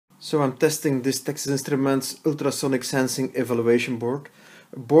So I'm testing this Texas Instruments ultrasonic sensing evaluation board,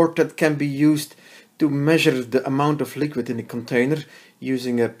 a board that can be used to measure the amount of liquid in a container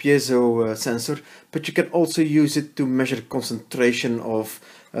using a piezo sensor, but you can also use it to measure concentration of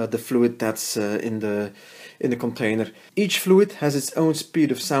the fluid that's in the container. Each fluid has its own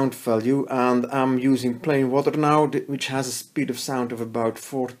speed of sound value, and I'm using plain water now, which has a speed of sound of about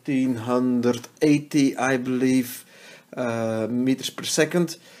 1480, I believe, meters per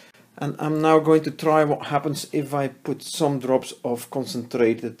second. And I'm now going to try what happens if I put some drops of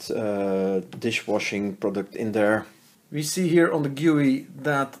concentrated dishwashing product in there. We see here on the GUI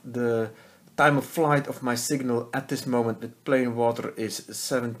that the time of flight of my signal at this moment with plain water is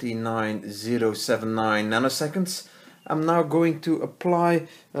 79079 nanoseconds. I'm now going to apply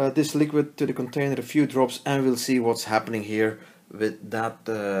this liquid to the container, a few drops, and we'll see what's happening here with that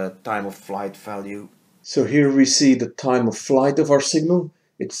time of flight value. So here we see the time of flight of our signal.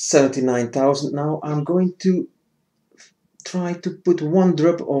 It's 79,000 now. I'm going to try to put one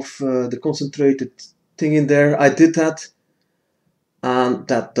drop of the concentrated thing in there. I did that, and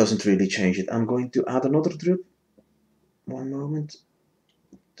that doesn't really change it. I'm going to add another drip. One moment.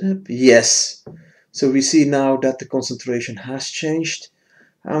 Yes. So we see now that the concentration has changed.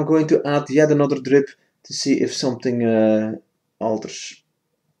 I'm going to add yet another drip to see if something alters.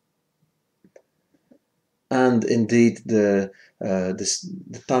 And indeed the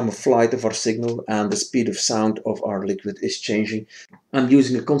time of flight of our signal and the speed of sound of our liquid is changing. I'm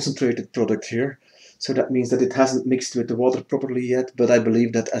using a concentrated product here, so that means that it hasn't mixed with the water properly yet, but I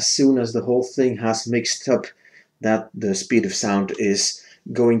believe that as soon as the whole thing has mixed up, that the speed of sound is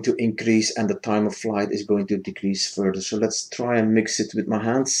going to increase and the time of flight is going to decrease further. So let's try and mix it with my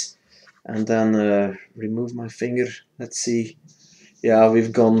hands and then remove my finger. Let's see. Yeah,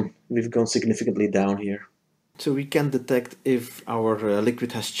 we've gone significantly down here. So we can detect if our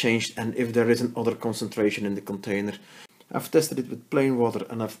liquid has changed and if there is another concentration in the container. I've tested it with plain water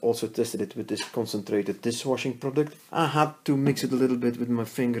and I've also tested it with this concentrated dishwashing product. I had to mix it a little bit with my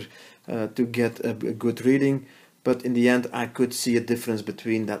finger to get a good reading, but in the end I could see a difference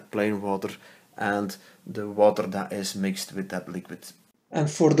between that plain water and the water that is mixed with that liquid. And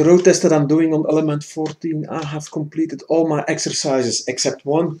for the road test that I'm doing on element 14, I have completed all my exercises except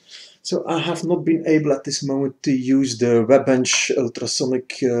one. So I have not been able at this moment to use the WebBench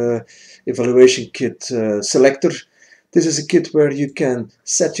Ultrasonic Evaluation Kit selector. This is a kit where you can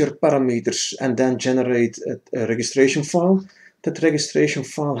set your parameters and then generate a registration file. That registration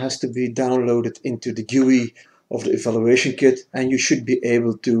file has to be downloaded into the GUI of the evaluation kit, and you should be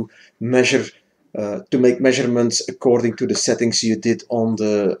able to measure to make measurements according to the settings you did on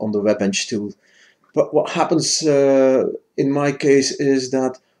the WebBench tool. But what happens in my case is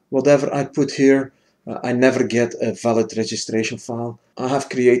that whatever I put here, I never get a valid registration file. I have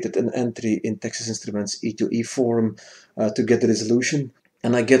created an entry in Texas Instruments E2E forum to get the resolution,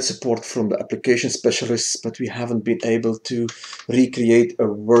 and I get support from the application specialists, but we haven't been able to recreate a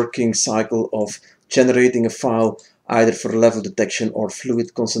working cycle of generating a file either for level detection or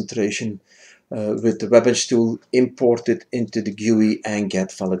fluid concentration with the WebBench tool, import it into the GUI and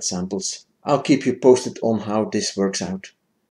get valid samples. I'll keep you posted on how this works out.